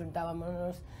tecnoloxía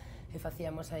xuntábamos e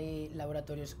facíamos aí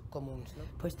laboratorios comuns, no?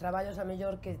 Pois traballos a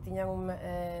mellor que tiñan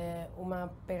unha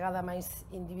pegada máis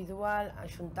individual a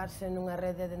xuntarse nunha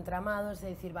rede de entramados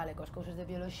e dicir, vale, coas cousas de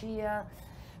bioloxía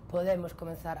podemos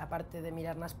comenzar, aparte de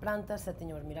mirar nas plantas, xa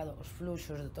tiñamos mirado os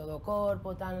fluxos de todo o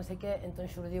corpo, tal, non sei que,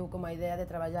 entón xurdiu como a idea de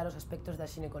traballar os aspectos da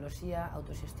xinecoloxía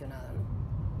autoxestionada, non?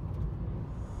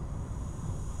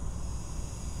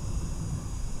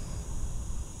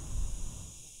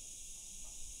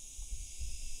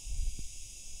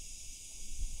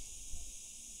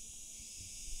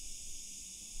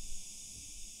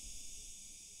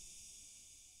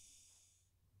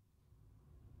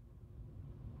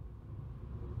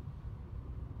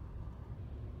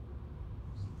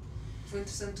 Foi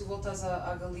interessante tu voltares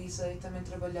à Galiza e também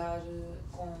trabalhar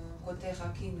com a terra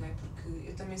aqui, não é? Porque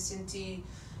eu também senti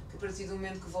que a partir do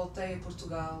momento que voltei a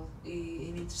Portugal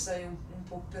e me interessei um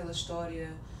pouco pela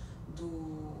história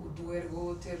do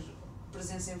ergo, ter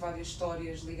presença em várias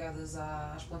histórias ligadas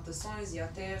às plantações e à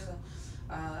terra,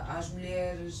 às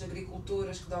mulheres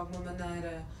agricultoras que de alguma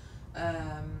maneira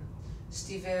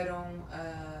estiveram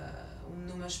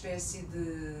numa espécie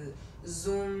de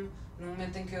zoom no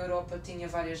momento em que a Europa tinha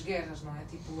várias guerras, não é?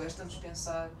 Tipo, estamos a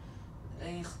pensar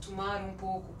em retomar um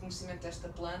pouco o conhecimento desta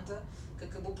planta, que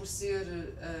acabou por ser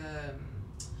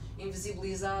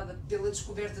invisibilizada pela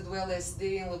descoberta do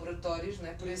LSD em laboratórios, não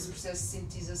é? Por esse processo de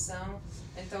sintetização.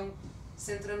 Então,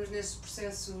 se entramos nesses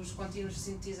processos contínuos de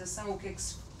sintetização, o que é que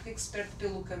se perde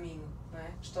pelo caminho, não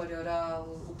é? História oral,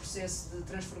 o processo de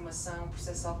transformação, o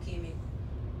processo alquímico.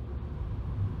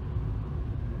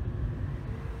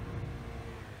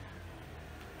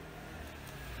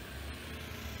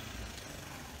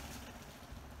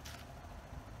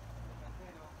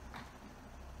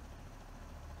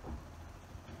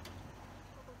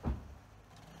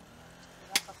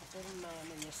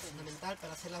 Fundamental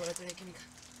para hacer laboratorio de química.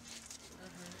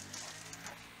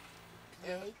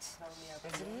 pH,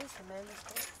 gris, menos.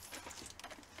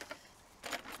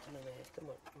 Esto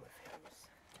muy feo.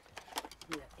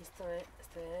 Mira, isto é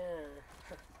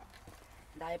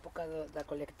da época da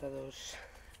colecta dos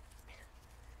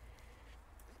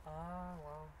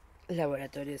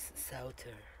laboratorios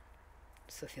Sauter,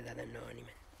 Sociedade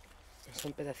Anónima.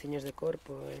 Son pedaciños de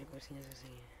corpo e cosillas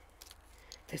así.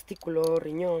 Testículo,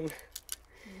 riñón.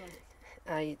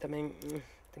 Aí tamén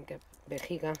ten que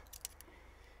vejiga,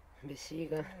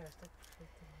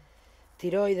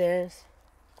 tiroides.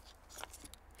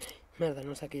 Merda,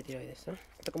 non saquei tiroides, non?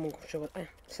 Está como un xogo.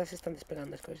 Xa se están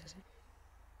despegando as coisas,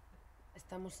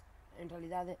 Estamos, en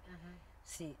realidade,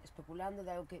 sí, especulando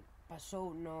de algo que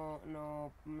pasou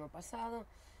no pasado,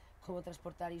 como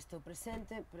transportar isto ao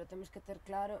presente, pero temos que ter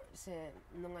claro se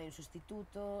non hai un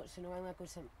sustituto, se non hai unha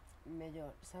cousa mellor,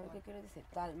 sabe o que quero dicir?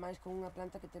 Tal, máis con unha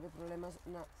planta que teve problemas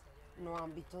no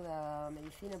ámbito da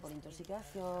medicina por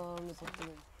intoxicación e por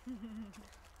todo.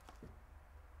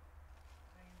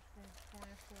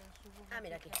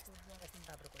 Mira aquí,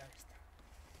 estaba a procurar esta.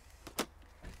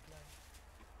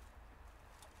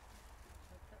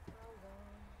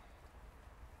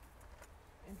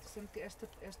 É interessante que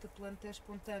esta planta é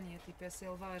espontânea, tipo, é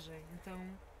selvagem, então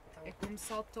é como se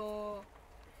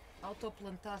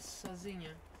autoplantasse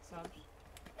sozinha, sabes?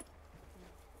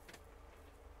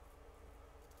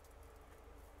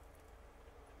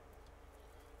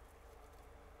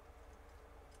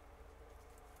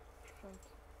 Pronto.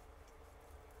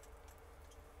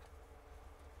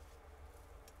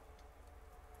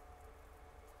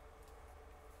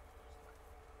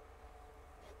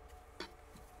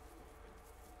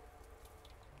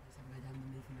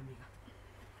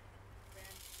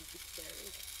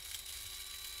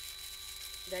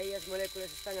 Daí as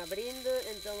moléculas están abrindo,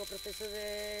 entón o proceso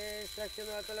de extracción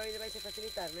do alcaloide vai se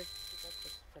facilitar, né?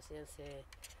 Pois facíanse...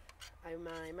 Hai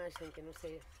unha imaxe que non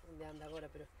sei onde anda agora,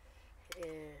 pero...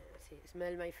 sí,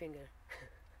 smell my finger.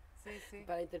 Sim.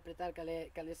 Para interpretar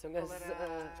cales son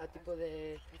a tipo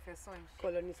de infecções,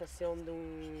 colonización dun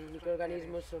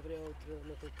microorganismo sobre outro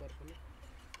no teu corpo, né?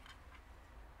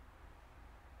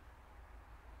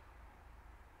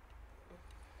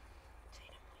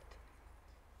 Cheira moito.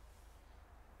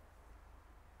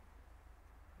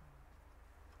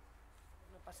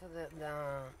 No pasa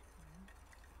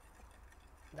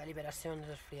da liberación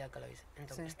dos free alkaloids,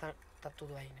 entón está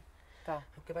tudo aí, né?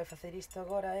 O que vai facer isto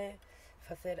agora é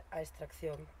facer a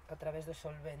extracción a través do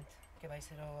solvente, que vai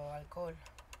ser o alcohol,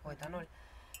 o etanol,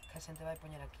 que a xente vai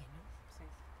poñer aquí, non?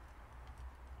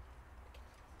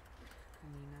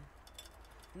 Menina.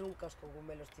 Nunca os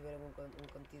cogumelos tiveron un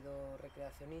contido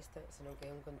recreacionista, senón que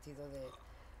é un contido de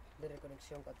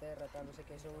reconexión coa terra, tal, non sei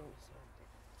que son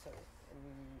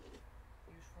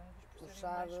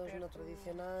usados no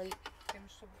tradicional.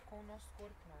 Temos com o nosso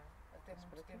corpo, não é? Até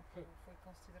muito tempo foi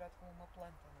considerado como uma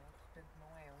planta, não é? De repente não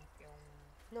é,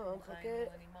 não, porque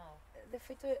reino animal. De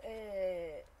feito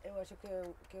eu acho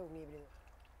que é un híbrido.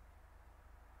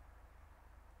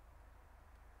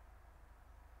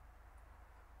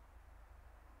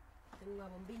 Ten unha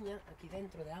bombiña aquí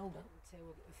dentro de auga,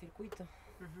 chego o circuito.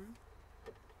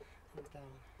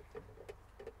 Entón,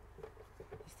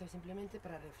 isto é simplemente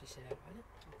para refrigerar, vale?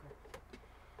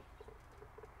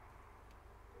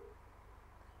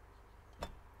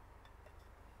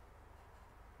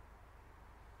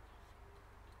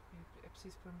 É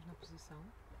preciso pormos na posição?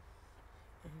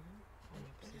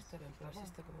 Olha, preciso estar bem, para ver se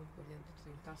está como por dentro.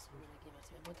 Sim, está seguro. Aqui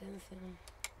máxima potência.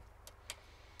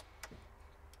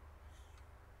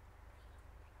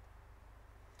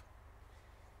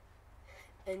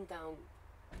 Entón,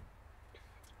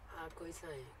 a coisa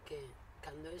é que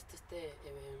cando este este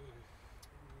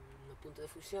no punto de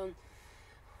fusión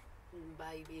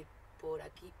vai vir por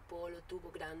aquí polo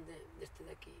tubo grande deste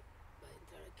de aquí, vai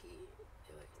entrar aquí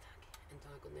e vai estar aquí.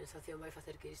 Entón a condensación vai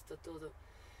facer que isto todo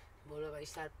volva a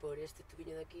baixar por este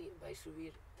tubiño de aquí, vai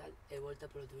subir tal e volta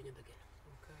polo tubiño pequeno.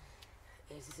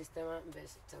 Ese sistema,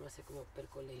 ves, chamase como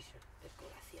percolation,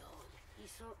 percolación.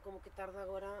 Iso como que tarda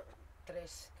agora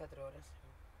 3-4 horas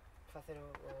facer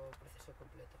o proceso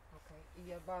completo.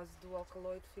 E a base do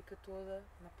alcaloide fica toda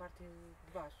na parte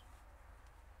de baixo?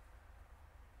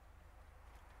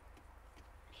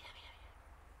 Mira.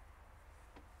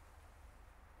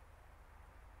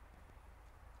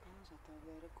 Já está a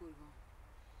ver a curva.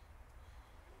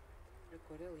 A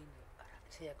cor é linda.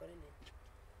 Sim, a cor é linda.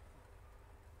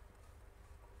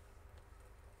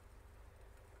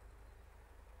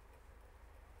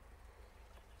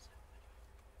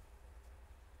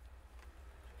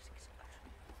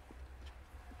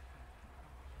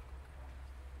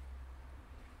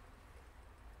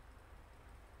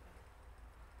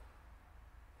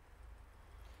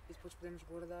 E depois podemos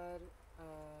guardar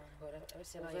Agora, a ver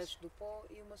se é o mais... resto do pó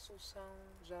e uma solução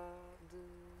já de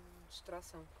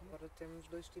extração. Agora temos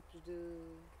dois tipos de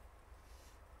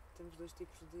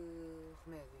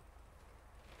remédio.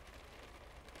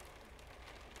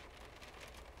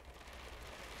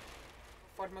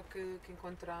 A forma que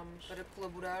encontramos para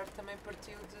colaborar também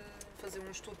partiu de fazer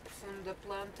um estudo profundo da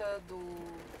planta,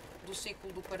 do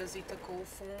ciclo do parasita com o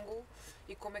fungo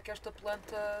e como é que esta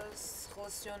planta se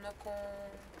relaciona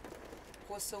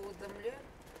com a saúde da mulher.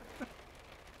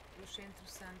 Eu achei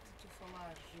interessante tu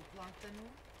falares do plátano,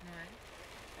 não é?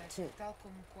 Sim. Tal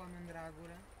como com a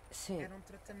mandrágora, Sim. eram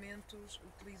tratamentos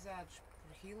utilizados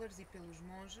por healers e pelos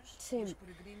monges, Sim. os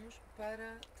peregrinos,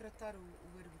 para tratar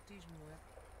o ergotismo, não é?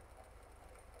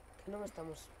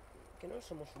 Que non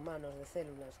somos humanos de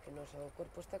células, que o noso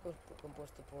corpo está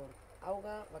composto por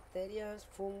auga, bacterias,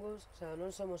 fungos, o sea,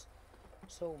 non somos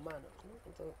só humanos, non?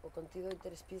 Entón, o contido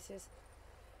interespecies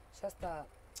xa está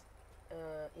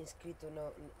inscrito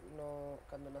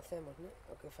cando nacemos, non?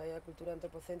 O que fai a cultura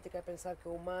antropocéntrica é pensar que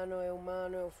o humano é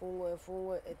humano, e o fungo é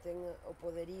fungo, e ten o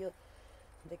poderío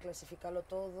de clasificalo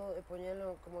todo e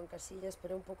poñelo como en casillas,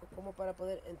 pero un pouco como para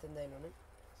poder entendelo, non?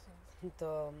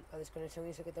 Entón, a desconexión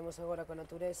iso que temos agora coa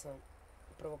natureza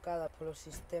provocada polo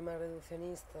sistema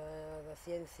reduccionista da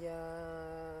ciencia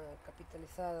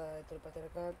capitalizada e todo o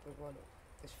patriarcal, pois, bueno,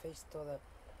 desfeix todo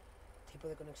tipo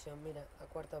de conexión. Mira, a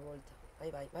cuarta volta.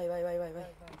 Aí vai.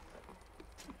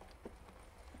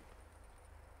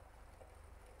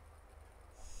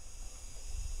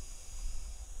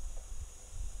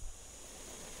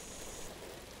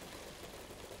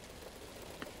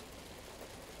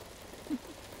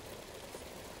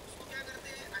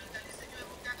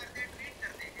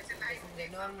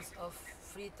 terms of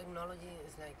free technology,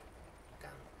 it's like you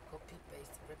can copy,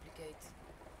 paste, replicate,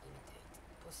 imitate.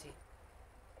 Pois sí.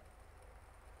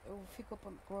 Eu fico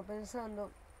como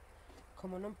pensando,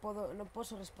 como non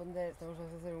posso responder, estamos a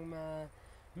facer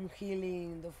un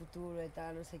healing do futuro e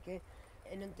tal, non sei que,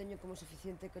 e non teño como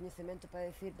suficiente coñecemento para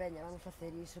decir, veña, vamos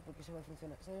facer iso porque iso vai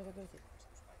funcionar. Sabes o que quero decir?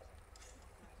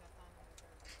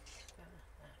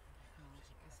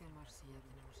 Ese mar sí ya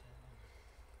tenemos el...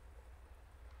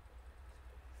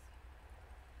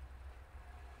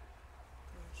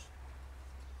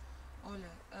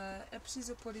 Olha, é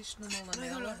preciso pôr isto numa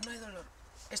lamela? No hai dolor.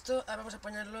 Esto vamos a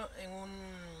poñerlo en un...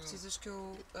 Precisas que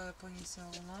eu ponha isso em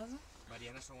algum lado?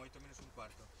 Mariana, son 8 menos un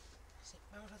cuarto. Sí,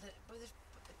 vamos a hacer... Podes...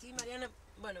 Ti, Mariana,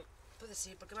 bueno, podes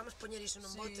ir, porque vamos poñer iso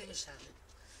nun bote e xa.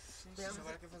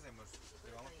 Agora que facemos?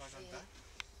 Levamos para jantar?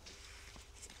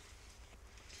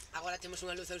 Agora temos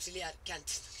unha luz auxiliar que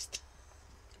antes non está.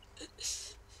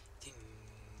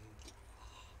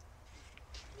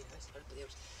 Mira, ves, agora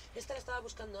podíamos... Esta la estaba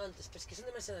buscando antes, pero es que son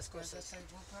demasiadas cosas.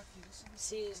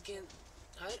 Sí, es que...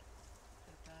 A ver...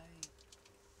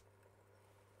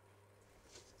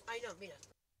 Ay, no, mira.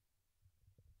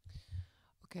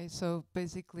 Okay, so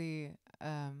basically,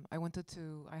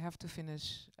 I have to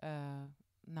finish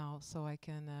now, so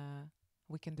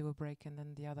we can do a break and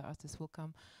then the other artists will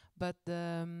come. But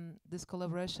this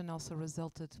collaboration also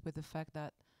resulted with the fact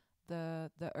that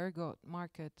the ergot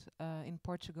market in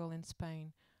Portugal and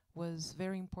Spain was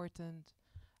very important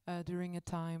during a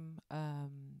time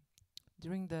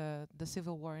during the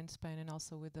civil war in Spain and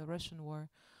also with the Russian war,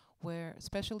 where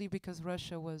especially because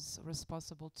Russia was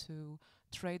responsible to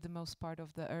trade the most part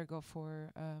of the ergo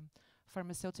for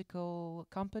pharmaceutical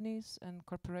companies and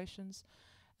corporations.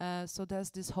 So there's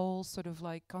this whole sort of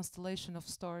like constellation of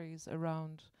stories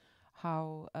around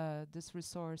how this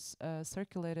resource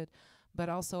circulated, but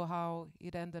also how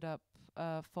it ended up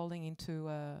falling into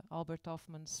Albert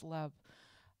Hoffman's lab.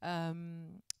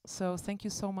 So thank you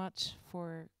so much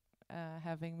for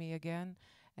having me again,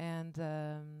 and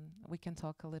we can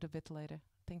talk a little bit later.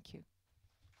 Thank you.